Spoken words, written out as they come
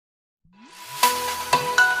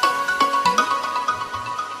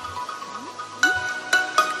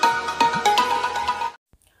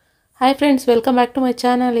Hi friends, welcome back to my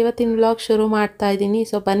channel. ಇವತ್ತಿನ vlog ಶುರು ಮಾಡ್ತಾ ಇದ್ದೀನಿ.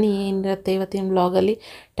 ಸೊ ಬನ್ನಿ, ಏನಿರುತ್ತೆ ಇವತ್ತಿನ ವ್ಲಾಗಲ್ಲಿ.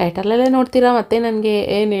 ಟೈಟಲಲ್ಲೇ ನೋಡ್ತೀರಾ, ಮತ್ತೆ ನನಗೆ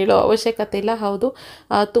ಏನು ಹೇಳೋ ಅವಶ್ಯಕತೆ ಇಲ್ಲ. ಹೌದು,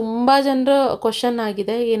 ತುಂಬ ಜನರು ಕ್ವಶನ್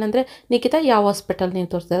ಆಗಿದೆ, ಏನಂದರೆ ನಿಖಿತಾ ಯಾವ ಹಾಸ್ಪಿಟಲ್ ನೀವು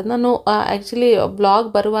ತೋರಿಸ್ತಾರೆ. ನಾನು ಆ್ಯಕ್ಚುಲಿ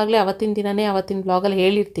ವ್ಲಾಗ್ ಬರುವಾಗಲೇ ಅವತ್ತಿನ ದಿನವೇ ಅವತ್ತಿನ ವ್ಲಾಗಲ್ಲಿ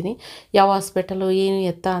ಹೇಳಿರ್ತೀನಿ ಯಾವ ಹಾಸ್ಪಿಟಲು ಏನು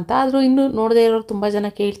ಎತ್ತ ಅಂತ. ಆದರೂ ಇನ್ನೂ ನೋಡದೇ ಇರೋರು ತುಂಬ ಜನ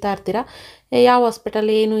ಕೇಳ್ತಾ ಇರ್ತೀರಾ ಯಾವ ಹಾಸ್ಪಿಟಲ್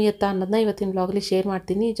ಏನು ಎತ್ತ ಅನ್ನೋದನ್ನ ಇವತ್ತಿನ ವ್ಲಾಗಲ್ಲಿ ಶೇರ್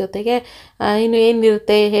ಮಾಡ್ತೀನಿ. ಜೊತೆಗೆ ಇನ್ನು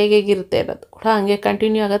ಏನಿರುತ್ತೆ ಹೇಗಿರುತ್ತೆ ಅನ್ನೋದು ಕೂಡ ಹಾಗೆ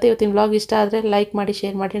ಕಂಟಿನ್ಯೂ ಆಗುತ್ತೆ. ಇವತ್ತಿನ ವ್ಲಾಗ್ ಇಷ್ಟ ಆದರೆ ಲೈಕ್ ಮಾಡಿ,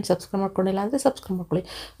 ಶೇರ್ ಮಾಡಿ, ಸಬ್ಸ್ಕ್ರೈಬ್ ಮಾಡ್ಕೊಂಡಿಲ್ಲ ಅಂದರೆ ಸಬ್ಸ್ಕ್ರೈಬ್ ಮಾಡ್ಕೊಳ್ಳಿ.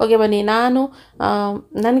 ಓಕೆ ಬನ್ನಿ.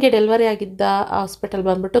 ನನಗೆ ಡೆಲಿವರಿ ಆಗಿದ್ದ ಹಾಸ್ಪಿಟಲ್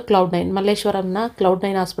ಬಂದುಬಿಟ್ಟು ಕ್ಲೌಡ್9, ಮಲ್ಲೇಶ್ವರಂನ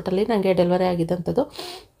ಕ್ಲೌಡ್9 ಹಾಸ್ಪಿಟಲ್ಲಿ ನನಗೆ ಡೆಲಿವರಿ ಆಗಿದ್ದಂಥದ್ದು.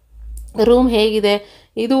 ರೂಮ್ ಹೇಗಿದೆ,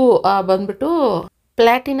 ಇದು ಬಂದುಬಿಟ್ಟು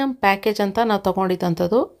ಪ್ಲ್ಯಾಟಿನಮ್ ಪ್ಯಾಕೇಜ್ ಅಂತ ನಾವು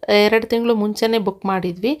ತೊಗೊಂಡಿದ್ದಂಥದ್ದು. 2 ತಿಂಗಳು ಮುಂಚೆನೇ ಬುಕ್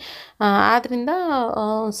ಮಾಡಿದ್ವಿ. ಆದ್ದರಿಂದ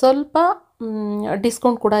ಸ್ವಲ್ಪ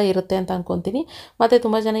ಡಿಸ್ಕೌಂಟ್ ಕೂಡ ಇರುತ್ತೆ ಅಂತ ಅಂದ್ಕೊತೀನಿ. ಮತ್ತು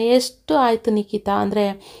ತುಂಬ ಜನ ಎಷ್ಟು ಆಯಿತು ನಿಖಿತಾ, ಅಂದರೆ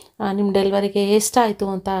ನಿಮ್ಮ ಡೆಲಿವರಿಗೆ ಎಷ್ಟಾಯಿತು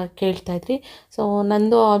ಅಂತ ಕೇಳ್ತಾಯಿದ್ರಿ. ಸೊ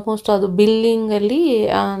ನಂದು ಆಲ್ಮೋಸ್ಟ್ ಅದು ಬಿಲ್ಲಿಂಗಲ್ಲಿ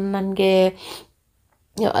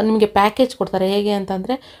ನಿಮಗೆ ಪ್ಯಾಕೇಜ್ ಕೊಡ್ತಾರೆ. ಹೇಗೆ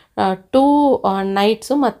ಅಂತಂದರೆ 2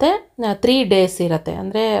 ನೈಟ್ಸು ಮತ್ತು 3 ಡೇಸ್ ಇರುತ್ತೆ.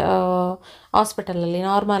 ಅಂದರೆ ಹಾಸ್ಪಿಟಲಲ್ಲಿ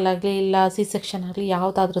ನಾರ್ಮಲ್ ಆಗಲಿ ಇಲ್ಲ C-ಸೆಕ್ಷನ್ ಆಗಲಿ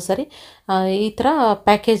ಯಾವುದಾದ್ರೂ ಸರಿ ಈ ಥರ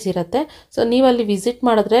ಪ್ಯಾಕೇಜ್ ಇರುತ್ತೆ. ಸೊ ನೀವಲ್ಲಿ ವಿಸಿಟ್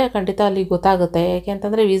ಮಾಡಿದ್ರೆ ಖಂಡಿತ ಅಲ್ಲಿ ಗೊತ್ತಾಗುತ್ತೆ. ಯಾಕೆ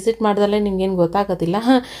ಅಂತಂದರೆ ವಿಸಿಟ್ ಮಾಡ್ದಲ್ಲೇ ನಿಮಗೇನು ಗೊತ್ತಾಗೋದಿಲ್ಲ.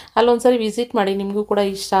 ಅಲ್ಲೊಂದು ಸರಿ ವಿಸಿಟ್ ಮಾಡಿ, ನಿಮಗೂ ಕೂಡ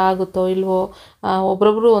ಇಷ್ಟ ಆಗುತ್ತೋ ಇಲ್ವೋ.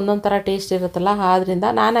 ಒಬ್ರೊಬ್ರು ಒಂದೊಂದು ಥರ ಟೇಸ್ಟ್ ಇರುತ್ತಲ್ಲ. ಆದ್ದರಿಂದ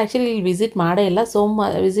ನಾನು ಆ್ಯಕ್ಚುಲಿ ಇಲ್ಲಿ ವಿಸಿಟ್ ಮಾಡೇ ಇಲ್ಲ,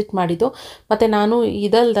 ವಿಸಿಟ್ ಮಾಡಿದ್ದು. ಮತ್ತು ನಾನು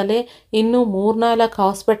ಇದಲ್ದಲೇ ಇನ್ನೂ 3-4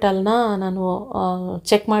 ಹಾಸ್ಪಿಟಲ್ನ ನಾನು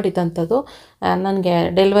ಚೆಕ್ ಮಾಡಿದ್ದಂಥದ್ದು ನನಗೆ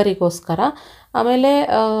ಡೆಲಿವರಿಗೋಸ್ಕರ. ಆಮೇಲೆ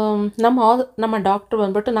ನಮ್ಮ ಡಾಕ್ಟ್ರು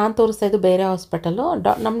ಬಂದುಬಿಟ್ಟು, ನಾನು ತೋರಿಸ್ತಾ ಇದ್ದು ಬೇರೆ ಹಾಸ್ಪಿಟಲು.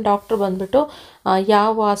 ನಮ್ಮ ಡಾಕ್ಟ್ರು ಬಂದುಬಿಟ್ಟು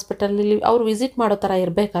ಯಾವ ಹಾಸ್ಪಿಟಲಲ್ಲಿ ಅವ್ರು ವಿಸಿಟ್ ಮಾಡೋ ಥರ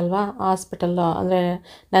ಇರಬೇಕಲ್ವಾ ಹಾಸ್ಪಿಟಲ್ಲು, ಅಂದರೆ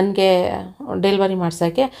ನನಗೆ ಡೆಲಿವರಿ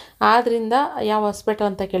ಮಾಡ್ಸೋಕ್ಕೆ. ಆದ್ದರಿಂದ ಯಾವ ಹಾಸ್ಪಿಟಲ್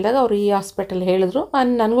ಅಂತ ಕೇಳಿದಾಗ ಅವರು ಈ ಹಾಸ್ಪಿಟಲ್ ಹೇಳಿದ್ರು.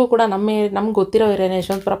 ನನಗೂ ಕೂಡ ನಮ್ಗೆ ಗೊತ್ತಿರೋ ಏರಿಯಾನೇ,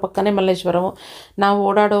 ಯಶವಂತಪುರ ಪಕ್ಕನೇ ಮಲ್ಲೇಶ್ವರಮು, ನಾವು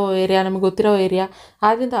ಓಡಾಡೋ ಏರಿಯಾ, ನಮಗೆ ಗೊತ್ತಿರೋ ಏರಿಯಾ.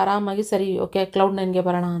 ಆದ್ದರಿಂದ ಆರಾಮಾಗಿ ಸರಿ ಓಕೆ ಕ್ಲೌಡ್9ಗೆ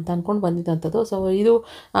ಬರೋಣ ಅಂತ ಅಂದ್ಕೊಂಡು ಬಂದಿದ್ದಂಥದ್ದು. ಸೊ ಇದು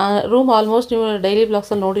ರೂಮ್ ಆಲ್ಮೋಸ್ಟ್ ನೀವು ಡೈಲಿ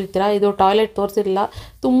ಬ್ಲಾಗ್ಸಲ್ಲಿ ನೋಡಿರ್ತೀರ. ಇದು ಟಾಯ್ಲೆಟ್ ತೋರಿಸಿರಲಿಲ್ಲ,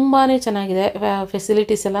 ತುಂಬಾ ಚೆನ್ನಾಗಿದೆ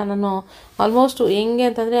ಫೆಸಿಲಿಟೀಸ್ ಎಲ್ಲ. ನಾನು ಆಲ್ಮೋಸ್ಟ್ ಹೆಂಗೆ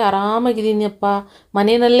ಅಂತಂದರೆ ಆರಾಮಾಗಿದ್ದೀನಿಯಪ್ಪ,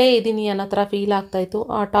 ಮನೆಯಲ್ಲೇ ಇದ್ದೀನಿ ಅನ್ನೋ ಥರ ಫೀಲ್ ಆಗ್ತಾಯಿತ್ತು.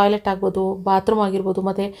 ಟಾಯ್ಲೆಟ್ ಆಗ್ಬೋದು, ಬಾತ್ರೂಮ್ ಆಗಿರ್ಬೋದು,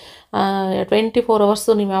 ಮತ್ತು 24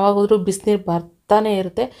 ಅವರ್ಸು ನೀವು ಯಾವಾಗೋದ್ರೂ ಬಿಸಿನೀರು ಬರ್ತಾನೆ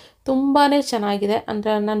ಇರುತ್ತೆ. ತುಂಬಾ ಚೆನ್ನಾಗಿದೆ.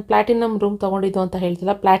 ಅಂದರೆ ನಾನು ಪ್ಲ್ಯಾಟಿನಮ್ ರೂಮ್ ತೊಗೊಂಡಿದ್ದು ಅಂತ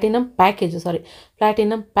ಹೇಳ್ತಿಲ್ಲ, ಪ್ಲ್ಯಾಟಿನಮ್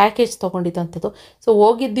ಪ್ಯಾಕೇಜ್ ತೊಗೊಂಡಿದ್ದಂಥದ್ದು. ಸೊ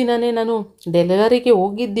ಹೋಗಿದ್ದಿನೇ ನಾನು ಡೆಲಿವರಿಗೆ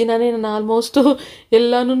ಹೋಗಿದ್ದಿನೇ ನಾನು ಆಲ್ಮೋಸ್ಟು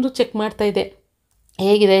ಎಲ್ಲನೂ ಚೆಕ್ ಮಾಡ್ತಾಯಿದ್ದೆ,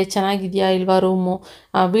 ಹೇಗಿದೆ ಚೆನ್ನಾಗಿದೆಯಾ ಇಲ್ವಾ ರೂಮು.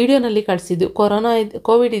 ವೀಡಿಯೋನಲ್ಲಿ ಕಳಿಸಿದ್ದು,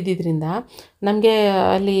 ಕೋವಿಡ್ ಇದ್ದಿದ್ದರಿಂದ ನಮಗೆ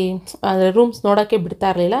ಅಲ್ಲಿ ರೂಮ್ಸ್ ನೋಡೋಕ್ಕೆ ಬಿಡ್ತಾ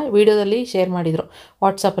ಇರಲಿಲ್ಲ. ವೀಡಿಯೋದಲ್ಲಿ ಶೇರ್ ಮಾಡಿದರು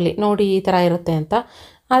ವಾಟ್ಸಪ್ಪಲ್ಲಿ, ನೋಡಿ ಈ ಥರ ಇರುತ್ತೆ ಅಂತ.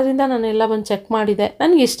 ಆದ್ದರಿಂದ ನಾನೆಲ್ಲ ಬಂದು ಚೆಕ್ ಮಾಡಿದೆ,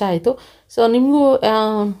 ನನಗೆ ಇಷ್ಟ ಆಯಿತು. ಸೊ ನಿಮಗೂ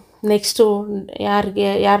ನೆಕ್ಸ್ಟು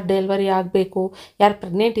ಯಾರು ಡೆಲಿವರಿ ಆಗಬೇಕು, ಯಾರು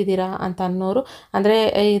ಪ್ರೆಗ್ನೆಂಟ್ ಇದ್ದೀರಾ ಅಂತ ಅನ್ನೋರು, ಅಂದರೆ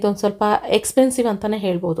ಇದೊಂದು ಸ್ವಲ್ಪ ಎಕ್ಸ್ಪೆನ್ಸಿವ್ ಅಂತಲೇ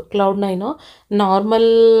ಹೇಳ್ಬೋದು. ಕ್ಲೌಡ್9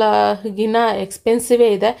 ನಾರ್ಮಲ್ಗಿನ್ನ ಎಕ್ಸ್ಪೆನ್ಸಿವೇ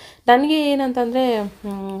ಇದೆ. ನನಗೆ ಏನಂತಂದರೆ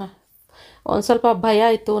ಒಂದು ಸ್ವಲ್ಪ ಭಯ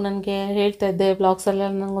ಆಯಿತು. ನನಗೆ ಹೇಳ್ತಾ ಇದ್ದೆ ವ್ಲಾಗ್ಸಲ್ಲ,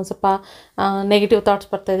 ನನಗೊಂದು ಸ್ವಲ್ಪ ನೆಗೆಟಿವ್ ಥಾಟ್ಸ್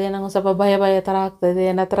ಬರ್ತಾಯಿದೆ, ನನಗೊಂದು ಸ್ವಲ್ಪ ಭಯ ಥರ ಆಗ್ತಾಯಿದೆ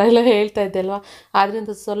ಅನ್ನೋ ಥರ ಎಲ್ಲ ಹೇಳ್ತಾ ಇದ್ದೆ ಅಲ್ವಾ.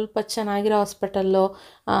 ಆದ್ದರಿಂದ ಸ್ವಲ್ಪ ಚೆನ್ನಾಗಿರೋ ಹಾಸ್ಪಿಟಲ್ಲು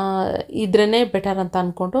ಇದ್ರೇ ಬೆಟರ್ ಅಂತ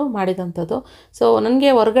ಅಂದ್ಕೊಂಡು ಮಾಡಿದಂಥದ್ದು. ಸೊ ನನಗೆ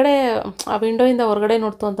ಹೊರಗಡೆ ಆ ವಿಂಡೋಯಿಂದ ಹೊರಗಡೆ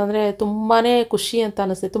ನೋಡ್ತು ಅಂತಂದರೆ ತುಂಬಾ ಖುಷಿ ಅಂತ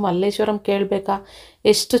ಅನ್ನಿಸ್ತಿತ್ತು. ಮಲ್ಲೇಶ್ವರಂ ಕೇಳಬೇಕಾ,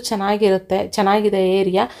 ಎಷ್ಟು ಚೆನ್ನಾಗಿದೆ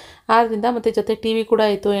ಏರಿಯಾ. ಆದ್ದರಿಂದ ಮತ್ತು ಜೊತೆ TV ಕೂಡ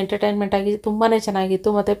ಇತ್ತು, ಎಂಟರ್ಟೈನ್ಮೆಂಟ್ ಆಗಿ ತುಂಬಾ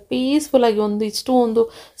ಚೆನ್ನಾಗಿತ್ತು. ಮತ್ತು ಪೀಸ್ಫುಲ್ಲಾಗಿ ಒಂದು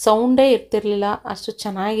ಸೌಂಡೇ ಇರ್ತಿರಲಿಲ್ಲ, ಅಷ್ಟು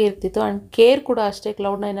ಚೆನ್ನಾಗಿ ಇರ್ತಿತ್ತು. ಆ್ಯಂಡ್ ಕೇರ್ ಕೂಡ ಅಷ್ಟೇ,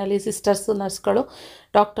 ಕ್ಲೌಡ್9ಅಲ್ಲಿ ಸಿಸ್ಟರ್ಸು, ನರ್ಸ್ಗಳು,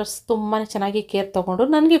 ಡಾಕ್ಟರ್ಸ್ ತುಂಬಾ ಚೆನ್ನಾಗಿ ಕೇರ್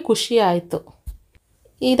ತೊಗೊಂಡು ನನಗೆ ಖುಷಿ ಆಯಿತು.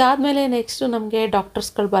 ಇದಾದಮೇಲೆ ನೆಕ್ಸ್ಟು ನಮಗೆ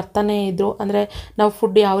ಡಾಕ್ಟರ್ಸ್ಗಳು ಬರ್ತಾನೆ ಇದ್ದರು. ಅಂದರೆ ನಾವು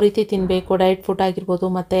ಫುಡ್ ಯಾವ ರೀತಿ ತಿನ್ನಬೇಕು, ಡಯಟ್ ಫುಡ್ ಆಗಿರ್ಬೋದು,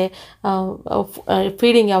 ಮತ್ತು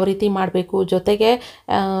ಫೀಡಿಂಗ್ ಯಾವ ರೀತಿ ಮಾಡಬೇಕು, ಜೊತೆಗೆ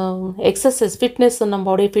ಎಕ್ಸಸೈಸ್, ಫಿಟ್ನೆಸ್, ನಮ್ಮ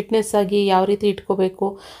ಬಾಡಿ ಫಿಟ್ನೆಸ್ ಆಗಿ ಯಾವ ರೀತಿ ಇಟ್ಕೋಬೇಕು,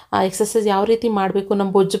 ಎಕ್ಸಸೈಸ್ ಯಾವ ರೀತಿ ಮಾಡಬೇಕು,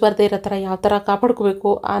 ನಮ್ಮ ಬೊಜ್ಜು ಬರದೇ ಇರೋ ಥರ ಯಾವ ಥರ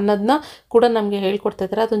ಕಾಪಾಡ್ಕೋಬೇಕು ಅನ್ನೋದನ್ನ ಕೂಡ ನಮಗೆ ಹೇಳ್ಕೊಡ್ತಾ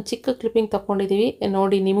ಇದ್ದಾರೆ. ಅದೊಂದು ಚಿಕ್ಕ ಕ್ಲಿಪ್ಪಿಂಗ್ ತೊಗೊಂಡಿದ್ದೀವಿ,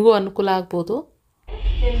 ನೋಡಿ, ನಿಮಗೂ ಅನುಕೂಲ ಆಗ್ಬೋದು.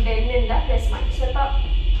 ಬೆನ್ನಿಂದ ಪ್ರೆಸ್ ಮಾಡಿ, ಸ್ವಲ್ಪ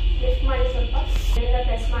ಲಿಫ್ಟ್ ಮಾಡಿ, ಸ್ವಲ್ಪ ಬೆನ್ನಿಂದ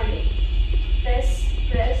ಪ್ರೆಸ್ ಮಾಡಿ, press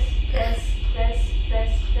press press press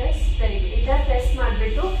press press very good. ಈ ಥರ ಪ್ರೆಸ್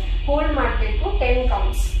ಮಾಡಿಬಿಟ್ಟು ಹೋಲ್ಡ್ ಮಾಡಬೇಕು 10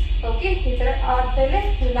 ಕೌಂಟ್ಸ್. ಓಕೆ, ಈ ಥರ ಆದಮೇಲೆ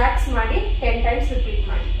ರಿಲ್ಯಾಕ್ಸ್ ಮಾಡಿ 10 ಟೈಮ್ಸ್ ರಿಪೀಟ್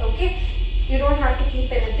ಮಾಡಿ. Okay, you don't have to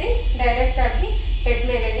keep anything, direct ಆಗಿ ಹೆಡ್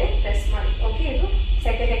ಮೇಲೆನೆ ಪ್ರೆಸ್ ಮಾಡಿ. ಓಕೆ, ಇದು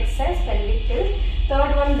second exercise, pelvic tilt.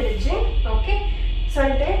 Third one bridging. Okay,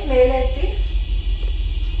 ಸೊಂಟೆ ಮೇಲೆ ಎತ್ತಿ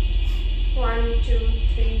 1 2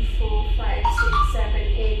 3 4 5 6 7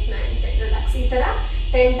 8 9 10 ರಿಲ್ಯಾಕ್ಸ್. ಈ ಥರ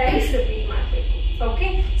 10 ಟೈಮ್ಸ್ ರಿಪೀಟ್ ಮಾಡಬೇಕು. ಓಕೆ,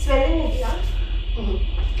 ಸ್ವೆಲ್ಲಿಂಗ್ ಇದೆಯಾ?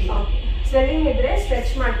 ಓಕೆ, ಸ್ವೆಲ್ಲಿಂಗ್ ಇದ್ರೆ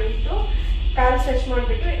ಸ್ಟ್ರೆಚ್ ಮಾಡಿಬಿಟ್ಟು, ಕಾಲು ಸ್ಟ್ರೆಚ್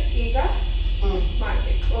ಮಾಡಿಬಿಟ್ಟು ಈಗ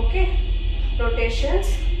ಮಾಡಬೇಕು. ಓಕೆ,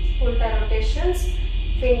 ರೊಟೇಷನ್ಸ್ ಉಲ್ಟಾ rotations,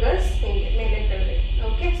 fingers ಮೇಲೆ ಕೆಳಗೆ.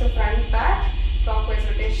 Okay, so front back, clockwise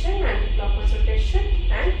rotation, anti-clockwise rotation,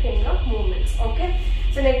 and finger movements. Okay,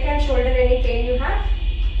 so neck and shoulder, any pain you have?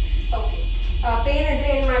 Okay, pain andre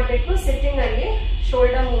ಏನು ಮಾಡಬೇಕು, sitting ಅಲ್ಲಿ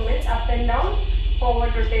shoulder movements up and down,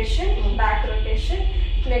 forward rotation, back rotation,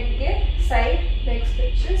 neck ಗೆ side leg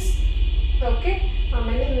stretches. Okay,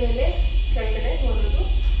 ಆಮೇಲೆ ಮೇಲೆ ಕೆಳಗಡೆ ನೋಡೋದು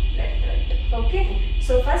left right. Okay,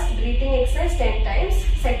 so first breathing exercise 10 times,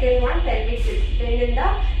 second one pelvic lift, ಬೆನ್ನಿಂದ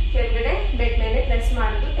ಕೆಳಗಡೆ bed ಮೇಲೆ ಪ್ರೆಸ್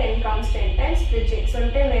ಮಾಡೋದು 10 counts 10 times, bridging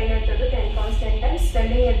ಸೊಂಟೆ ಮೇಲೆ ಎತ್ತೋದು 10 counts 10 times,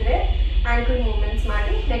 swelling ಇದ್ರೆ ankle movements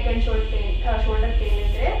ಮಾಡಿ, neck and shoulder pain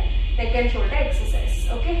ಇದ್ರೆ neck and shoulder exercise.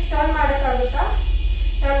 Okay, turn ಮಾಡೋಕ್ಕಾಗುತ್ತಾ?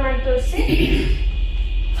 Turn ಮಾಡಿ ತೋರಿಸಿ.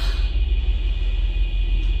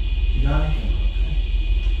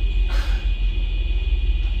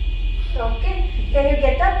 Okay, can you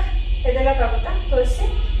get up? ಎದೆಲ್ಲಕ್ಕಾಗುತ್ತಾ? ತೋರಿಸಿ.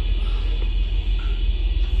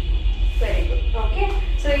 Very good. ಓಕೆ,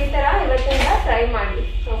 ಸೊ ಈ ತರ ಇವತ್ತಿಂದ ಟ್ರೈ ಮಾಡಿ.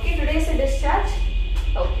 Okay, today is a discharge.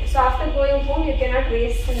 Okay, so after going home you cannot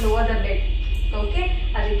raise and lower the bed. Okay,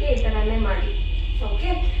 ಅದಕ್ಕೆ ಈ ತರನೇ ಮಾಡಿ.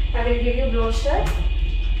 Okay, I will give you brochure.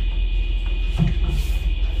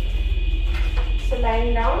 So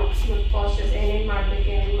lying down, good postures, ಏನೇನು ಮಾಡಬೇಕು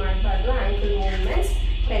ಏನೇನು ಮಾಡಬಾರ್ದು, ankle movements,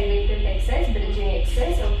 pelvic tilt exercise, bridging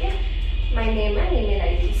exercise. Okay, my name and email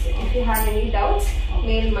IDs. If you have any doubts,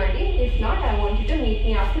 mail madi. If not, I want you to meet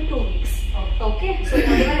me after 2 weeks. Okay, so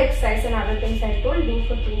whatever exercise and other things I told, do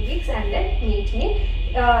for 2 weeks and then meet me.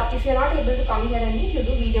 If you're not able to come here and meet, you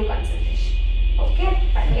do video consultation. Okay,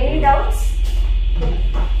 any doubts?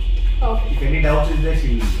 Okay, if any doubts is there,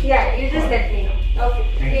 she will. Yeah, you just let me know. Okay,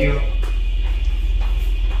 thank you.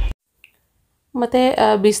 ಮತ್ತು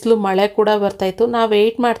ಬಿಸಿಲು ಮಳೆ ಕೂಡ ಬರ್ತಾಯಿತ್ತು. ನಾವು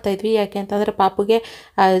weight ಮಾಡ್ತಾಯಿದ್ವಿ, ಯಾಕೆ ಅಂತಂದರೆ ಪಾಪುಗೆ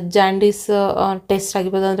ಜಾಂಡೀಸ್ ಟೆಸ್ಟ್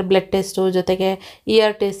ಆಗಿರ್ಬೋದು, ಅಂದರೆ ಬ್ಲಡ್ ಟೆಸ್ಟು ಜೊತೆಗೆ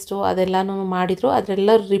ಇಯರ್ ಟೆಸ್ಟು ಅದೆಲ್ಲನೂ ಮಾಡಿದರು.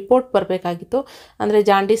 ಅದರೆಲ್ಲ ರಿಪೋರ್ಟ್ ಬರಬೇಕಾಗಿತ್ತು, ಅಂದರೆ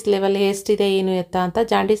ಜಾಂಡೀಸ್ ಲೆವೆಲ್ ಎಷ್ಟಿದೆ ಏನು ಎತ್ತ ಅಂತ.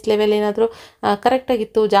 ಜಾಂಡೀಸ್ ಲೆವೆಲ್ ಏನಾದರೂ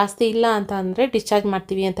ಕರೆಕ್ಟಾಗಿತ್ತು, ಜಾಸ್ತಿ ಇಲ್ಲ ಅಂತ ಅಂದರೆ ಡಿಸ್ಚಾರ್ಜ್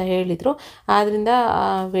ಮಾಡ್ತೀವಿ ಅಂತ ಹೇಳಿದರು. ಆದ್ದರಿಂದ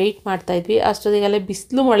ವೆಯ್ಟ್ ಮಾಡ್ತಾಯಿದ್ವಿ. ಅಷ್ಟೊತ್ತಿಗೆಲ್ಲ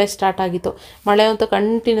ಬಿಸಿಲು ಮಳೆ ಸ್ಟಾರ್ಟ್ ಆಗಿತ್ತು. ಮಳೆ ಅಂತೂ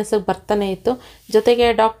ಕಂಟಿನ್ಯೂಸ್ ಆಗಿ ಬರ್ತಾನೆ ಇತ್ತು. ಜೊತೆಗೆ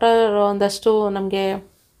ಡಾಕ್ಟರ್ ಒಂದಷ್ಟು ನಮಗೆ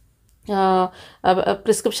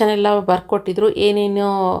ಪ್ರಿಸ್ಕ್ರಿಪ್ಷನ್ ಎಲ್ಲ ಬರ್ಕೊಟ್ಟಿದ್ರು, ಏನೇನು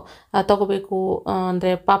ತೊಗೋಬೇಕು,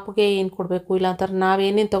 ಅಂದರೆ ಪಾಪುಗೆ ಏನು ಕೊಡಬೇಕು, ಇಲ್ಲ ಅಂತಾರೆ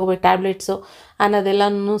ನಾವೇನೇನು ತೊಗೋಬೇಕು ಟ್ಯಾಬ್ಲೆಟ್ಸು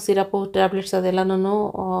ಅನ್ನೋದೆಲ್ಲನೂ, ಸಿರಪು ಟ್ಯಾಬ್ಲೆಟ್ಸ್ ಅದೆಲ್ಲನೂ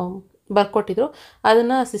ಬರ್ಕೊಟ್ಟಿದ್ರು.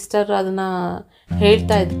 ಅದನ್ನು ಸಿಸ್ಟರ್ ಅದನ್ನು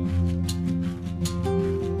ಹೇಳ್ತಾಯಿದ್ರು.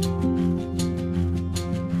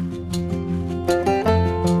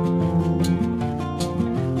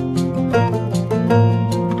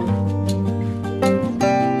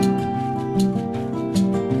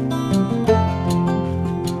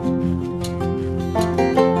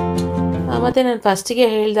 ಮತ್ತು ನಾನು ಫಸ್ಟಿಗೆ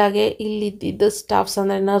ಹೇಳಿದಾಗೆ ಇಲ್ಲಿದ್ದ ಸ್ಟಾಫ್ಸ್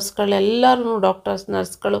ಅಂದರೆ ನರ್ಸ್ಗಳೆಲ್ಲರೂ, ಡಾಕ್ಟರ್ಸ್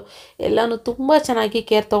ನರ್ಸ್ಗಳು ಎಲ್ಲನೂ ತುಂಬ ಚೆನ್ನಾಗಿ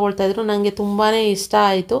ಕೇರ್ ತೊಗೊಳ್ತಾಯಿದ್ರು. ನನಗೆ ತುಂಬಾ ಇಷ್ಟ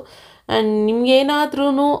ಆಯಿತು. ಆ್ಯಂಡ್ ನಿಮಗೇನಾದ್ರೂ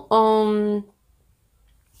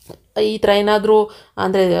ಈ ಥರ ಏನಾದರೂ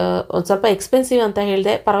ಅಂದರೆ ಒಂದು ಸ್ವಲ್ಪ ಎಕ್ಸ್ಪೆನ್ಸಿವ್ ಅಂತ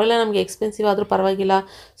ಹೇಳಿದೆ, ಪರವಾಗಿಲ್ಲ, ನಮಗೆ ಎಕ್ಸ್ಪೆನ್ಸಿವ್ ಆದರೂ ಪರವಾಗಿಲ್ಲ,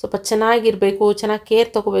 ಸ್ವಲ್ಪ ಚೆನ್ನಾಗಿರಬೇಕು, ಚೆನ್ನಾಗಿ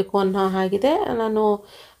ಕೇರ್ ತೊಗೋಬೇಕು ಅನ್ನೋ ಹಾಗಿದೆ. ನಾನು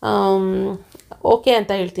ಓಕೆ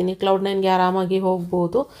ಅಂತ ಹೇಳ್ತೀನಿ. ಕ್ಲೌಡ್9ಗೆ ಆರಾಮಾಗಿ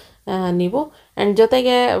ಹೋಗ್ಬೋದು ನೀವು. ಆ್ಯಂಡ್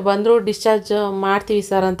ಜೊತೆಗೆ ಬಂದರು, ಡಿಸ್ಚಾರ್ಜ್ ಮಾಡ್ತೀವಿ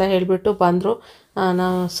ಸರ್ ಅಂತ ಹೇಳಿಬಿಟ್ಟು ಬಂದರು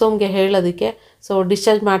ನಾವು ಸೋಮ್ಗೆ ಹೇಳೋದಕ್ಕೆ. ಸೊ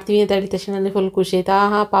ಡಿಸ್ಚಾರ್ಜ್ ಮಾಡ್ತೀವಿ ಅಂತ ಹೇಳಿದ ತಕ್ಷಣ ನನಗೆ ಫುಲ್ ಖುಷಿ ಆಯಿತು.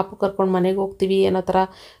 ಪಾಪು ಕರ್ಕೊಂಡು ಮನೆಗೆ ಹೋಗ್ತೀವಿ ಅನ್ನೋ ಥರ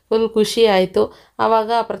ಫುಲ್ ಖುಷಿ ಆಯಿತು.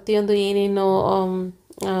 ಆವಾಗ ಪ್ರತಿಯೊಂದು ಏನೇನು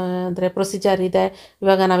ಅಂದರೆ ಪ್ರೊಸೀಜರ್ ಇದೆ,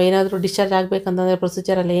 ಇವಾಗ ನಾವೇನಾದರೂ ಡಿಸ್ಚಾರ್ಜ್ ಆಗಬೇಕಂತಂದರೆ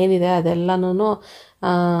ಪ್ರೊಸೀಜರಲ್ಲಿ ಏನಿದೆ ಅದೆಲ್ಲನೂ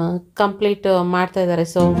ಕಂಪ್ಲೀಟ್ ಮಾಡ್ತಾಯಿದ್ದಾರೆ.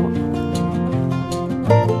 ಸೊ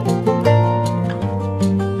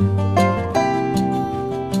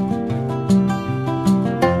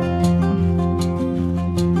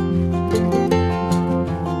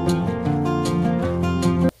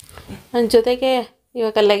ನನ್ನ ಜೊತೆಗೆ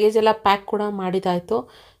ಇವಾಗ ಲಗೇಜ್ ಎಲ್ಲ ಪ್ಯಾಕ್ ಕೂಡ ಮಾಡಿದ್ದಾಯಿತು.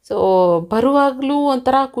 ಸೊ ಬರುವಾಗಲೂ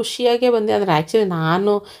ಒಂಥರ ಖುಷಿಯಾಗೇ ಬಂದೆ. ಅಂದರೆ ಆ್ಯಕ್ಚುಲಿ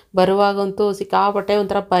ನಾನು ಬರುವಾಗಂತೂ ಸಿಕ್ಕಾಪಟ್ಟೆ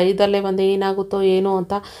ಒಂಥರ ಭಯದಲ್ಲೇ ಬಂದೆ, ಏನಾಗುತ್ತೋ ಏನೋ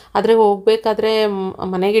ಅಂತ. ಆದರೆ ಹೋಗಬೇಕಾದ್ರೆ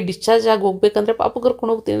ಮನೆಗೆ ಡಿಸ್ಚಾರ್ಜ್ ಆಗಿ ಹೋಗ್ಬೇಕಂದ್ರೆ ಪಾಪು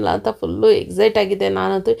ಕರ್ಕೊಂಡು ಹೋಗ್ತೀನಿಲ್ಲ ಅಂತ ಫುಲ್ಲು ಎಕ್ಸೈಟ್ ಆಗಿದ್ದೆ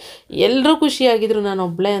ನಾನಂತೂ. ಎಲ್ಲರೂ ಖುಷಿಯಾಗಿದ್ದರು, ನಾನು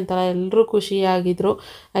ಒಬ್ಬಳೇ ಅಂತಲ್ಲ, ಎಲ್ಲರೂ ಖುಷಿಯಾಗಿದ್ದರು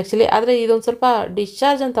ಆ್ಯಕ್ಚುಲಿ. ಆದರೆ ಇದೊಂದು ಸ್ವಲ್ಪ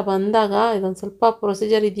ಡಿಸ್ಚಾರ್ಜ್ ಅಂತ ಬಂದಾಗ ಇದೊಂದು ಸ್ವಲ್ಪ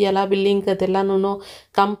ಪ್ರೊಸೀಜರ್ ಇದೆಯಲ್ಲ, ಬಿಲ್ಲಿಂಗ್ ಅದೆಲ್ಲನೂ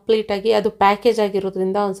ಕಂಪ್ಲೀಟಾಗಿ ಅದು ಪ್ಯಾಕೇಜ್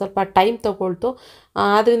ಆಗಿರೋದ್ರಿಂದ ಒಂದು ಸ್ವಲ್ಪ ಟೈಮ್ ತೊಗೊಳ್ತು.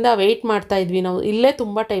 ಆದ್ದರಿಂದ ವೆಯ್ಟ್ ಮಾಡ್ತಾಯಿದ್ವಿ ನಾವು. ಇಲ್ಲೇ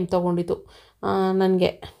ತುಂಬ ಟೈಮ್ ತೊಗೊಂಡಿತ್ತು ನನಗೆ.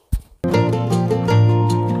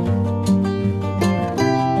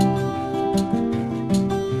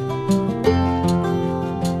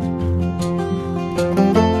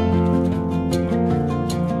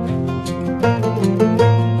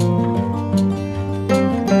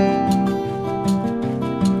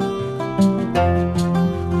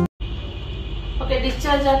 ಓಕೆ,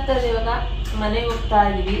 ಡಿಸ್ಚಾರ್ಜ್ ಆಗ್ತದೆ. ಇವಾಗ ಮನೆಗೆ ಹೋಗ್ತಾ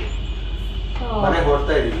ಇದ್ದೀವಿ. ಮನೆಗೆ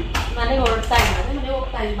ಹೊರಡ್ತಾ ಇದೀವಿ. ಮನೆಗೆ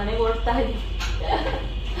ಹೊರಡ್ತಾ ಇದೀವಿ.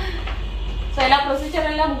 ಸೊ ಎಲ್ಲ ಪ್ರೊಸೀಜರ್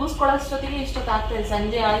ಎಲ್ಲ ಮುಗಿಸ್ಕೊಳ್ಳೋಷ್ಟೊತ್ತಿಗೆ ಇಷ್ಟೊತ್ತಾಗ್ತದೆ,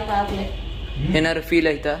 ಸಂಜೆ ಆಯ್ತಾಗ್ಲೇ. ಏನಾದ್ರು ಫೀಲ್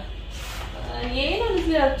ಆಯ್ತಾ? ಏನೋ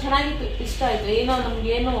ಚೆನ್ನಾಗಿತ್ತು, ಇಷ್ಟ ಆಯ್ತು. ಏನೋ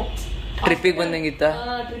ನಮ್ಗೇನು ಟ್ರಿಪ್ಪಿಗೆ ಬಂದಂಗಿತ್ತ?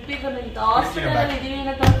 ಹಾಸ್ಪಿಟಲ್ ಅಲ್ಲಿ ಇದೀವಿ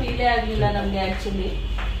ಅನ್ನೋ ಫೀಲೇ ಆಗ್ಲಿಲ್ಲ ನಮ್ಗೆ actually.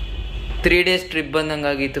 3 days trip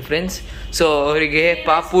ಬಂದಂಗಾಗಿತ್ತು friends. So ಅವರಿಗೆ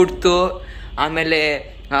ಪಾಪ ಹುಡ್ತು, ಆಮೇಲೆ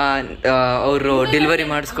ಅವರು ಡೆಲಿವರಿ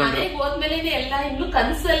ಮಾಡಿಸ್ಕೊಂಡ್ರು. ಹೋದ್ಮೇಲೆ ಎಲ್ಲ ಇನ್ನು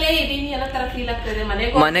ಕನ್ಸಲ್ಲೇ ಇದೀನಿ ಅನ್ನೋ ತರ ಫೀಲ್ ಆಗ್ತದೆ.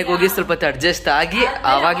 ಮನೆಗೆ ಹೋಗಿ ಸ್ವಲ್ಪ ಅಡ್ಜಸ್ಟ್ ಆಗಿ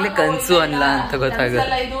ಆವಾಗ್ಲೇ ಕನ್ಸು ಅಲ್ಲ ಅಂತ ಗೊತ್ತಾಗೋದು,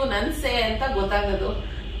 ಇದು ನನ್ಸೆ ಅಂತ ಗೊತ್ತಾಗೋದು.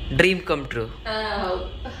 Dream come true.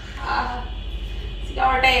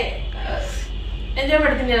 ಸಿಕ್ಕಾಪಟ್ಟೆ ಎಂಜಾಯ್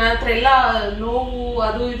ಮಾಡ್ತೀನಿ. ನನ್ನ ಹತ್ರ ಎಲ್ಲ ನೋವು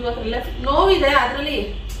ಅದು ಇದು ಹತ್ರ ಎಲ್ಲ ನೋವಿದೆ. ಅದ್ರಲ್ಲಿ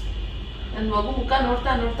ನನ್ ಮಗು ಮುಖ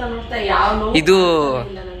ನೋಡ್ತಾ ನೋಡ್ತಾ ನೋಡ್ತಾ ಯಾವ ನೋವು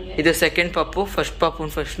ಇದು ಸೆಕೆಂಡ್ ಪಾಪು. ಫಸ್ಟ್ ಪಾಪು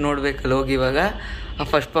ಫಸ್ಟ್ ನೋಡ್ಬೇಕಲ್ಲ ಹೋಗಿ. ಇವಾಗ ಆ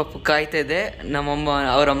ಫಸ್ಟ್ ಪಾಪು ಕಾಯ್ತಾ ಇದೆ ನಮ್ಮಮ್ಮ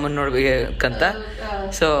ಅವ್ರ ಅಮ್ಮನ್ ನೋಡ್ಬೇಕಂತ.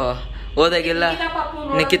 ಸೊ ಹೋದಾಗೆಲ್ಲ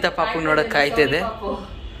ನಿಖಿತಾ ಪಾಪು ನೋಡಕ್ ಕಾಯ್ತಾ ಇದೆ.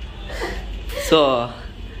 ಸೊ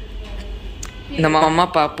ನಮ್ಮ ಅಮ್ಮ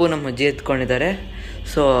ಪಾಪು ನಮ್ಮ ಅಜ್ಜಿ ಎತ್ಕೊಂಡಿದ್ದಾರೆ.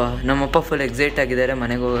 ಸೊ ನಮ್ಮಪ್ಪ ಫುಲ್ ಎಕ್ಸೈಟ್ ಆಗಿದ್ದಾರೆ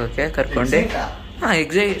ಮನೆಗೆ ಹೋಗಕ್ಕೆ ಕರ್ಕೊಂಡು.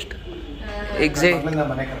 ಎಕ್ಸೈಟ್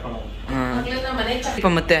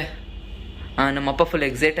ಮತ್ತೆ ನಮ್ಮಪ್ಪ ಫುಲ್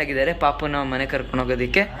ಎಕ್ಸೈಟ್ ಆಗಿದ್ದಾರೆ ಪಾಪುನ ಮನೆ ಕರ್ಕೊಂಡು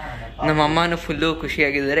ಹೋಗೋದಕ್ಕೆ. ನಮ್ಮಮ್ಮನೂ ಫುಲ್ಲು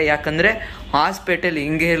ಖುಷಿಯಾಗಿದ್ದಾರೆ. ಯಾಕಂದ್ರೆ ಹಾಸ್ಪಿಟಲ್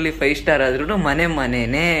ಹಿಂಗೆ ಇರಲಿ 5 star ಆದ್ರೂ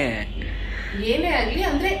ಮನೆನೇ ಏನೇ ಆಗ್ಲಿ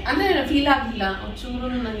ಅಂದ್ರೆ ಫೀಲ್ ಆಗ್ಲಿಲ್ಲ ಒಂಚೂರು.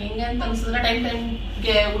 ನಂಗೆ ಹೆಂಗೆ ಅಂತ ಅನ್ಸಿದ್ರೆ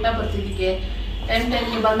ಟೈಮ್ಗೆ ಊಟ ಬರ್ತಿದ್ದಕ್ಕೆ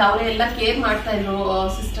ಟೈಮ್ಗೆ ಬಂದು ಅವರೇ ಎಲ್ಲ ಕೇರ್ ಮಾಡ್ತಾ ಇದ್ರು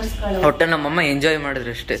ಸಿಸ್ಟರ್ಸ್ ಗಳು. ಒಟ್ಟ ನಮ್ಮಮ್ಮ ಎಂಜಾಯ್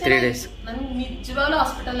ಮಾಡಿದ್ರು ಅಷ್ಟೇ 3 days. ನನ್ಗೆ ನಿಜವಾಗ್ಲೂ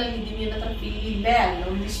ಹಾಸ್ಪಿಟಲ್ ಅಲ್ಲಿ ಇದ್ದೀನಿ ಅನ್ನೋ ಫೀಲ್ ಇಲ್ಲೇ ಆಗಿಲ್ಲ,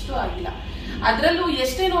 ಒಂದಿಷ್ಟು ಆಗಿಲ್ಲ. ಅದ್ರಲ್ಲೂ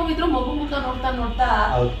ಎಷ್ಟೇ ನೋವಿದ್ರು ಮಗು ಮುಖ ನೋಡ್ತಾ ನೋಡ್ತಾ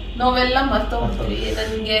ನೋವೆಲ್ಲ ಮರ್ತೋಗ್ತೀವಿ.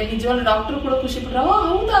 ನನ್ಗೆ ನಿಜವಾಗ್ಲೂ ಡಾಕ್ಟರ್ ಕೂಡ ಖುಷಿ ಪಟ್ರು.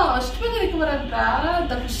 ಹೌದಾ ಅಷ್ಟು ಬೇಗ ರಿಕವರ್ ಆಗ್ಬಿಟ್ರಾ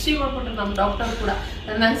ಅಂತ ಖುಷಿ ಮಾಡ್ಬಿಟ್ರು ನಮ್ ಡಾಕ್ಟರ್ ಕೂಡ.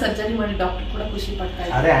 ನನ್ನ ಸರ್ಜರಿ ಮಾಡಿ ಡಾಕ್ಟರ್ ಕೂಡ ಖುಷಿ ಪಡ್ತಾ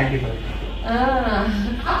ಇದ್ದಾರೆ.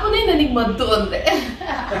 ಅವನೇ ನನಗ್ ಮದ್ದು ಅಂದ್ರೆ.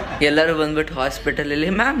 ಎಲ್ಲರೂ ಬಂದ್ಬಿಟ್ಟು ಹಾಸ್ಪಿಟಲ್ ಅಲ್ಲಿ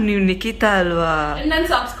ಮ್ಯಾಮ್ ನೀವು ನಿಖಿತಾ ಅಲ್ವಾ? ನನ್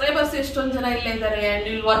ಸಬ್ಸ್ಕ್ರೈಬರ್ಸ್ ಎಷ್ಟೊಂದ್ ಜನ ಇಲ್ಲೇ ಇದಾರೆ,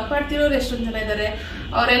 ನೀವು ವರ್ಕ್ ಮಾಡ್ತಿರೋರು ಎಷ್ಟೊಂದ್ ಜನ ಇದಾರೆ.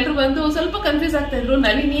 ಅವರೆಲ್ಲರೂ ಬಂದು ಸ್ವಲ್ಪ ಕನ್ಫ್ಯೂಸ್ ಆಗ್ತಾ ಇದ್ರು.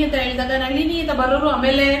 ನಳಿನಿ ಅಂತ ಹೇಳಿದಾಗ ನಳಿನಿ ಅಂತ ಬರೋರು.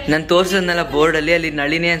 ಆಮೇಲೆ ನಾನು ತೋರ್ಸದ್ನಲ್ಲ ಬೋರ್ಡ್ ಅಲ್ಲಿ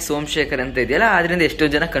ನಳಿನಿ ಅಂಡ್ ಸೋಮಶೇಖರ್ ಅಂತ ಇದೆಯಲ್ಲ, ಆದ್ರಿಂದ ಎಷ್ಟೋ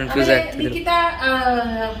ಜನ ಕನ್ಫ್ಯೂಸ್ ಆಗ್ತಿದ್ರು. ನಿಖಿತಾ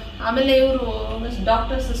ಆಮೇಲೆ ಇವರು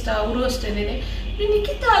ಡಾಕ್ಟರ್ ಸಿಸ್ಟರ್ ಅವರು ಅಷ್ಟೇನೆ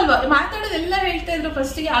ನಿಖಿತಾ ಅಲ್ವಾ ಮಾತಾಡೋದೆಲ್ಲ ಹೇಳ್ತಾ ಇದ್ರು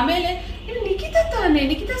ಫಸ್ಟಿಗೆ. ಆಮೇಲೆ ನಿಖಿತಾ ತಾನೆ,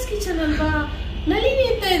 ನಿಖಿತಾಸ್ ಕಿಚನ್ ಅಲ್ವಾ, ನಳಿನಿ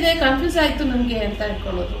ಅಂತ ಇದೆ, ಕನ್ಫ್ಯೂಸ್ ಆಯ್ತು ನನ್ಗೆ ಅಂತ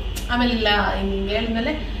ಹೇಳ್ಕೊಳ್ಳೋದು. ಆಮೇಲೆ ಇಲ್ಲ ಹಿಂಗೆ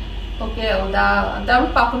ಹೇಳಿದ್ಮೇಲೆ ಓಕೆ ಹೌದಾ ಅಂತ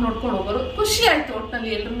ಪಾಪ ನೋಡ್ಕೊಂಡು ಹೋಗೋರು. ಖುಷಿ ಆಯ್ತು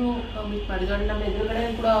ಒಟ್ಟಿನಲ್ಲಿ. ಎಲ್ರು ಮೀಟ್ ಮಾಡಿದ್ರು. ನಮ್ಮ ಎದುರುಗಡೆ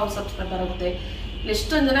ಕೂಡ ಅವ್ರು ಸಬ್ಸ್ಕ್ರೈಬರ್ ಆಗುತ್ತೆ.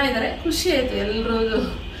 ಎಷ್ಟೊಂದ್ ಜನ ಇದಾರೆ. ಖುಷಿ ಆಯ್ತು ಎಲ್ರು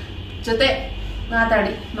ಜೊತೆ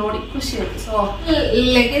ಮಾತಾಡಿ ನೋಡಿ ಖುಷಿ ಆಯ್ತು. ಸೊ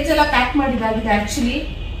ಲೆಗೇಜ್ ಎಲ್ಲ ಪ್ಯಾಕ್ ಮಾಡಿದಾಗಿದೆ. ಆಕ್ಚುಲಿ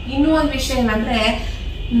ಇನ್ನೂ ಒಂದ್ ವಿಷಯ ಏನಂದ್ರೆ,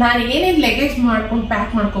 ನಾನು ಏನೇನ್ ಲೆಗೇಜ್ ಮಾಡ್ಕೊಂಡು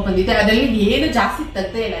ಪ್ಯಾಕ್ ಮಾಡ್ಕೊಂಡ್ ಬಂದಿದ್ದೆ ಅದರಲ್ಲಿ ಏನು ಜಾಸ್ತಿ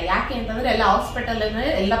ತೆಗ್ದೇ ಇಲ್ಲ. ಯಾಕೆ ಅಂತಂದ್ರೆ ಎಲ್ಲ ಹಾಸ್ಪಿಟಲ್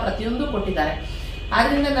ಎಲ್ಲ ಪ್ರತಿಯೊಂದು ಕೊಟ್ಟಿದ್ದಾರೆ.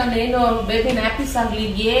 ಆದ್ರಿಂದ ನಾನು ಏನು ಬೇಬಿ ನ್ಯಾಪಿಸ್ ಆಗ್ಲಿ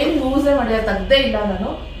ಏನು ಯೂಸೇ ಮಾಡಿದ ತೆಗ್ದೇ ಇಲ್ಲ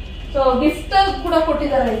ನಾನು. ಸೊ ಗಿಫ್ಟ್ ಕೂಡ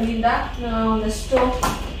ಕೊಟ್ಟಿದ್ದಾರೆ ಇಲ್ಲಿಂದ ಒಂದಷ್ಟು.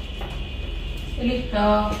 ಇಲ್ಲಿ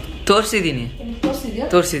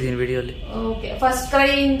ತೋರಿಸಿದೀನಿ ವಿಡಿಯೋಲಿ. ಓಕೆ ಫಸ್ಟ್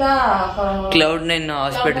ಕ್ರೈಯಿಂದ Cloud9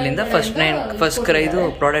 ಹಾಸ್ಪಿಟಲ್ ಇಂದ ಫಸ್ಟ್ ಕ್ರೈದು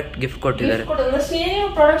ಪ್ರಾಡಕ್ಟ್ ಗಿಫ್ಟ್ ಕೊಟ್ಟಿದ್ದಾರೆ.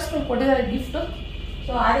 ಪ್ರಾಡಕ್ಟ್ಸ್ ಕೊಟ್ಟಿದ್ದಾರೆ ಗಿಫ್ಟ್.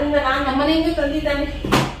 ಸೊ ಆದ್ರಿಂದ ನಾನು ನಮ್ಮನೆಯಿಂದ ತಂದಿದ್ದಾನೆ.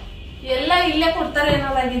 ಎಲ್ಲ ಇಲ್ಲೇ ಕೊಡ್ತಾರೆ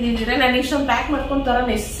ಅನ್ನೋದಾಗಿದ್ದಿದ್ರೆ ನಾನು ಇಷ್ಟೊಂದು ಪ್ಯಾಕ್ ಮಾಡ್ಕೊಂಡು ತರೋ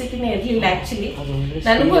ನೆಸೆಸಿಟಿನೇ ಇರ್ಲಿಲ್ಲ. ಆಕ್ಚುಲಿ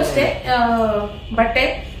ನನಗೂ ಅಷ್ಟೇ ಬಟ್ಟೆ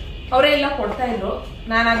ಅವರೇ ಎಲ್ಲ ಕೊಡ್ತಾ ಇದ್ರು.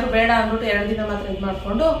 ನಾನಾದ್ರೂ ಬೇಡ ಅಂದ್ಬಿಟ್ಟು 2 ದಿನ ಮಾತ್ರ ಇದ್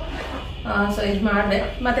ಮಾಡ್ಕೊಂಡು ಸೊ ಇದ್ ಮಾಡಿದೆ.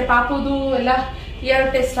 ಮತ್ತೆ ಪಾಪುದು ಎಲ್ಲ ಇಯರ್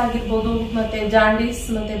ಟೆಸ್ಟ್ ಆಗಿರ್ಬೋದು, ಮತ್ತೆ ಜಾಂಡೀಸ್,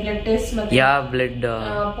 ಮತ್ತೆ ಬ್ಲಡ್ ಟೆಸ್ಟ್, ಮತ್ತೆ ಬ್ಲಡ್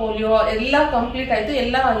ಪೋಲಿಯೋ ಎಲ್ಲ ಕಂಪ್ಲೀಟ್ ಆಯ್ತು.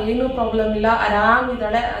 ಎಲ್ಲ ಏನು ಪ್ರಾಬ್ಲಮ್ ಇಲ್ಲ,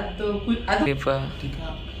 ಆರಾಮಿದ್ದಾಳೆ. ಅದು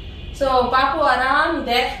ಸೊ ಪಾಪು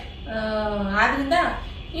ಆರಾಮಿದೆ. ಆದ್ರಿಂದ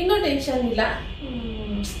ಇನ್ನೂ ಟೆನ್ಷನ್ ಇಲ್ಲ,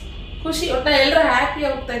 ಖುಷಿ. ಒಟ್ಟ ಎಲ್ರು ಹ್ಯಾಪಿ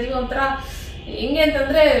ಹೋಗ್ತಾ ಇದೀವಿ. ಒಂಥರ ಹೆಂಗೆ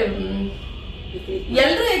ಅಂತಂದ್ರೆ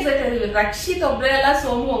ಎಲ್ರು ಎಕ್ಸೈಟ್ ಆಗಿದ್ವಿ. ರಕ್ಷಿತ್ ಒಬ್ರೇ ಅಲ್ಲ,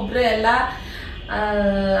 ಸೋಮು ಒಬ್ರೇ ಅಲ್ಲ,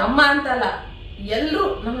 ಅಮ್ಮ ಅಂತಲ್ಲ, ಎಲ್ರು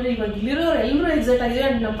ನಮ್ಗೆ ಇವಾಗ ಇಲ್ಲಿರೋರು ಎಲ್ರು ಎಕ್ಸೈಟ್ ಆಗಿರೋ.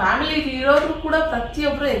 ನಮ್ಮ ಫ್ಯಾಮಿಲಿ ಇರೋರು ಕೂಡ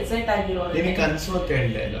ಪ್ರತಿಯೊಬ್ರು ಎಕ್ಸೈಟ್ ಆಗಿರೋರು.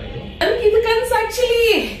 ನನ್ಗೆ ಇದು ಕನ್ಸು ಆಕ್ಚುಲಿ,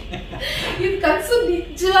 ಇದು ಕನ್ಸು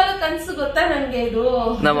ನಿಜವಾದ ಕನ್ಸು ಗೊತ್ತಾ ನನ್ಗೆ. ಇದು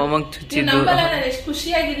ನಂಬಲ್ಲ ನಾನು ಎಷ್ಟು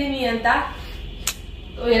ಖುಷಿಯಾಗಿದ್ದೀನಿ ಅಂತ.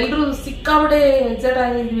 ಎಲ್ರು ಸಿಕ್ಕಾಬಿಟ್ಟೆ ಎಕ್ಸೈಟ್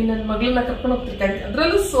ಆಗಿದ್ವಿ. ನನ್ನ ಮಗಳನ್ನ ಕರ್ಕೊಂಡು ಹೋಗ್ತಿರ್ತಾರೆ.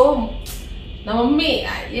 ಅದ್ರಲ್ಲೂ ಸೋಮ್ ನಮ್ಮ ಮಮ್ಮಿ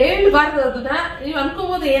ಹೇಳ್ಬಾರ್ದು ಅದನ್ನ. ನೀವ್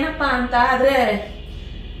ಅನ್ಕೋಬಹುದು ಏನಪ್ಪಾ ಅಂತ, ಆದ್ರೆ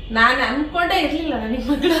ನಾನು ಅನ್ಕೊಂಡೇ ಇರ್ಲಿಲ್ಲ ನನಗೆ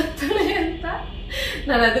ಮಗಳು ಆಗ್ತಾಳೆ ಅಂತ.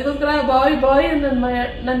 ನಾನು ಅದಕ್ಕೋಸ್ಕರ ಬಾಯ್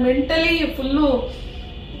ನನ್ನ ಮೆಂಟಲಿ ಫುಲ್ಲು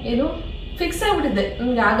ಏನು ಫಿಕ್ಸ್ ಆಗ್ಬಿಟ್ಟಿದ್ದೆ.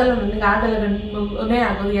 ನನಗೆ ಆಗಲ್ಲ ಗಂಡು ಮಗುನೇ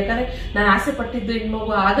ಆಗೋದು. ಯಾಕಂದ್ರೆ ನಾನು ಆಸೆ ಪಟ್ಟಿದ್ದು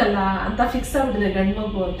ಹೆಣ್ಮಗು ಆಗಲ್ಲ ಅಂತ ಫಿಕ್ಸ್ ಆಗ್ಬಿಟ್ಟಿದೆ ಗಂಡು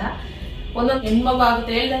ಮಗು ಅಂತ. ಒಂದೊಂದು ಹೆಣ್ಮಗು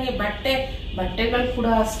ಆಗುತ್ತೆ ಹೇಳ್ದಂಗೆ. ಬಟ್ಟೆಗಳು ಕೂಡ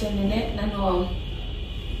ಅಷ್ಟೇನೆ ನಾನು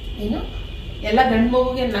ಏನು ಎಲ್ಲ ಗಂಡು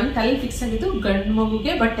ಮಗುಗೆ ನನ್ನ ತಲೆ ಫಿಕ್ಸ್ ಆಗಿದ್ದು ಗಂಡು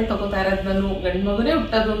ಮಗುಗೆ ಬಟ್ಟೆ ತಗೋತಾ ಇರೋದು, ನಾನು ಗಂಡು ಮಗುನೇ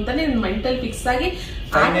ಹುಟ್ಟೋದು ಅಂತಾನೆ ನನ್ನ ಮೈಂಡಲ್ಲಿ ಫಿಕ್ಸ್ ಆಗಿ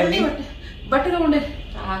ಬಟ್ಟೆ ತಗೊಂಡೆ.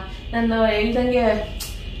 ನಾನು ಹೇಳ್ದಂಗೆ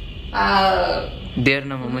ದೇವ್ರ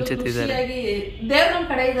ನಮ್ಮ ಮುಂಚಿದ್ದಾರೆ, ದೇವ್ರ ನಮ್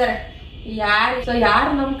ಕಡೆ ಇದ್ದಾರೆ.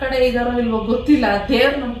 ಯಾರು ನಮ್ ಕಡೆ ಇದಾರೋ ಇಲ್ವೋ ಗೊತ್ತಿಲ್ಲ,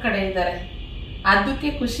 ದೇವ್ರ ನಮ್ ಕಡೆ ಇದ್ದಾರೆ. ಅದಕ್ಕೆ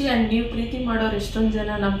ಖುಷಿ. ಅಂಡ್ ನೀವು ಪ್ರೀತಿ ಮಾಡೋರು ಎಷ್ಟೊಂದ್ ಜನ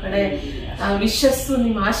ನಮ್ ಕಡೆ ವಿಶಸ್ಸು,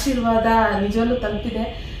 ನಿಮ್ಮ ಆಶೀರ್ವಾದ ನಿಜವಲ್ಲೂ ತಲುಪಿದೆ.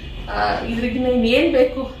 ಇದ್ರಿಗೆ ಏನ್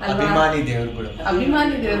ಬೇಕು ಅಲ್ವಾ?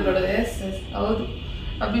 ಅಭಿಮಾನಿ ದೇವ್ರುಗಳು. ಎಸ್ ಎಸ್ ಹೌದು,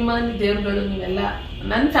 ಅಭಿಮಾನಿ ದೇವ್ರುಗಳು ನೀವೆಲ್ಲ,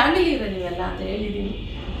 ನನ್ನ ಫ್ಯಾಮಿಲಿ ಇದೆ ನೀವೆಲ್ಲ ಅಂತ ಹೇಳಿದೀನಿ.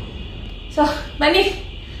 ಸೊ ಬನ್ನಿ,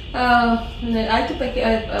 ಆಯ್ತು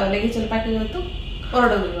ಲಗೇಜ್ ಎಲ್ಲ ಪ್ಯಾಕೇಜ್ ಆಯ್ತು,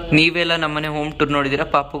 ಹೊರಡೋದು. ನೀವೆಲ್ಲ ನಮ್ಮನೆ ಹೋಮ್ ಟೂರ್ ನೋಡಿದಿರಾ?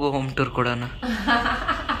 ಪಾಪಗೂ ಹೋಮ್ ಟೂರ್ ಕೊಡೋಣ.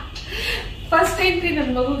 ಫಸ್ಟ್ ಎಂಟ್ರಿ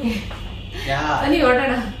ನನ್ನ ಮಗುಗೆ. ಬನ್ನಿ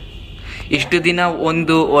ಹೊರಡೋಣ. ಇಷ್ಟು ದಿನ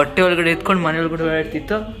ಒಂದು ಹೊಟ್ಟೆ ಒಳಗಡೆ ಇಟ್ಕೊಂಡು ಮನೆ ಒಳಗಡೆ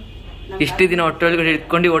ಓಡಾಡ್ತಿತ್ತು, ಇಷ್ಟು ದಿನ ಹೊಟ್ಟೆ ಒಳಗಡೆ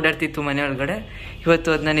ಇಟ್ಕೊಂಡು ಓಡಾಡ್ತಿತ್ತು ಮನೆ ಒಳಗಡೆ. ಇವತ್ತು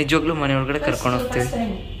ಅದನ್ನ ನಿಜವಾಗ್ಲೂ ಮನೆ ಒಳಗಡೆ ಕರ್ಕೊಂಡು ಹೋಗ್ತೀವಿ.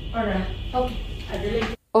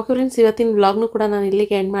 ಓಕೆ ಫ್ರೆಂಡ್ಸ್, ಇವತ್ತಿನ ವ್ಲಾಗ್ನು ಕೂಡ ನಾನು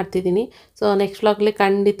ಇಲ್ಲಿಗೆ ಎಂಡ್ ಮಾಡ್ತಿದ್ದೀನಿ. ಸೊ ನೆಕ್ಸ್ಟ್ ವ್ಲಾಗ್ಲಿ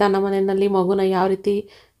ಖಂಡಿತ ನಮ್ಮ ಮನೆಯಲ್ಲಿ ಮಗುನ ಯಾವ ರೀತಿ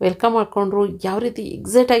ವೆಲ್ಕಮ್ ಮಾಡ್ಕೊಂಡ್ರು, ಯಾವ ರೀತಿ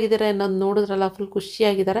ಎಕ್ಸೈಟ್ ಆಗಿದ್ದಾರೆ ಅನ್ನೋದು ನೋಡಿದ್ರಲ್ಲ, ಫುಲ್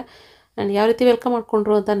ಖುಷಿಯಾಗಿದ್ದಾರೆ. ಆ್ಯಂಡ್ ಯಾವ ರೀತಿ ವೆಲ್ಕಮ್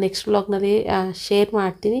ಮಾಡ್ಕೊಂಡ್ರು ಅಂತ ನೆಕ್ಸ್ಟ್ ವ್ಲಾಗ್ನಲ್ಲಿ ಶೇರ್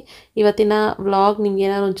ಮಾಡ್ತೀನಿ. ಇವತ್ತಿನ ವ್ಲಾಗ್ ನಿಮ್ಗೆ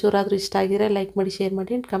ಏನಾದ್ರು ಒಂಚೂರಾದರೂ ಇಷ್ಟ ಆಗಿದ್ರೆ ಲೈಕ್ ಮಾಡಿ, ಶೇರ್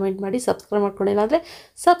ಮಾಡಿ, ಕಮೆಂಟ್ ಮಾಡಿ, ಸಬ್ಸ್ಕ್ರೈಬ್ ಮಾಡ್ಕೊಂಡಿಲ್ಲ ಅಂದರೆ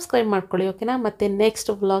ಸಬ್ಸ್ಕ್ರೈಬ್ ಮಾಡ್ಕೊಳ್ಳಿ. ಓಕೆನಾ? ಮತ್ತು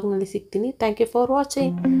ನೆಕ್ಸ್ಟ್ ವ್ಲಾಗ್ನಲ್ಲಿ ಸಿಗ್ತೀನಿ. Thank you for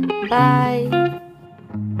watching. Bye.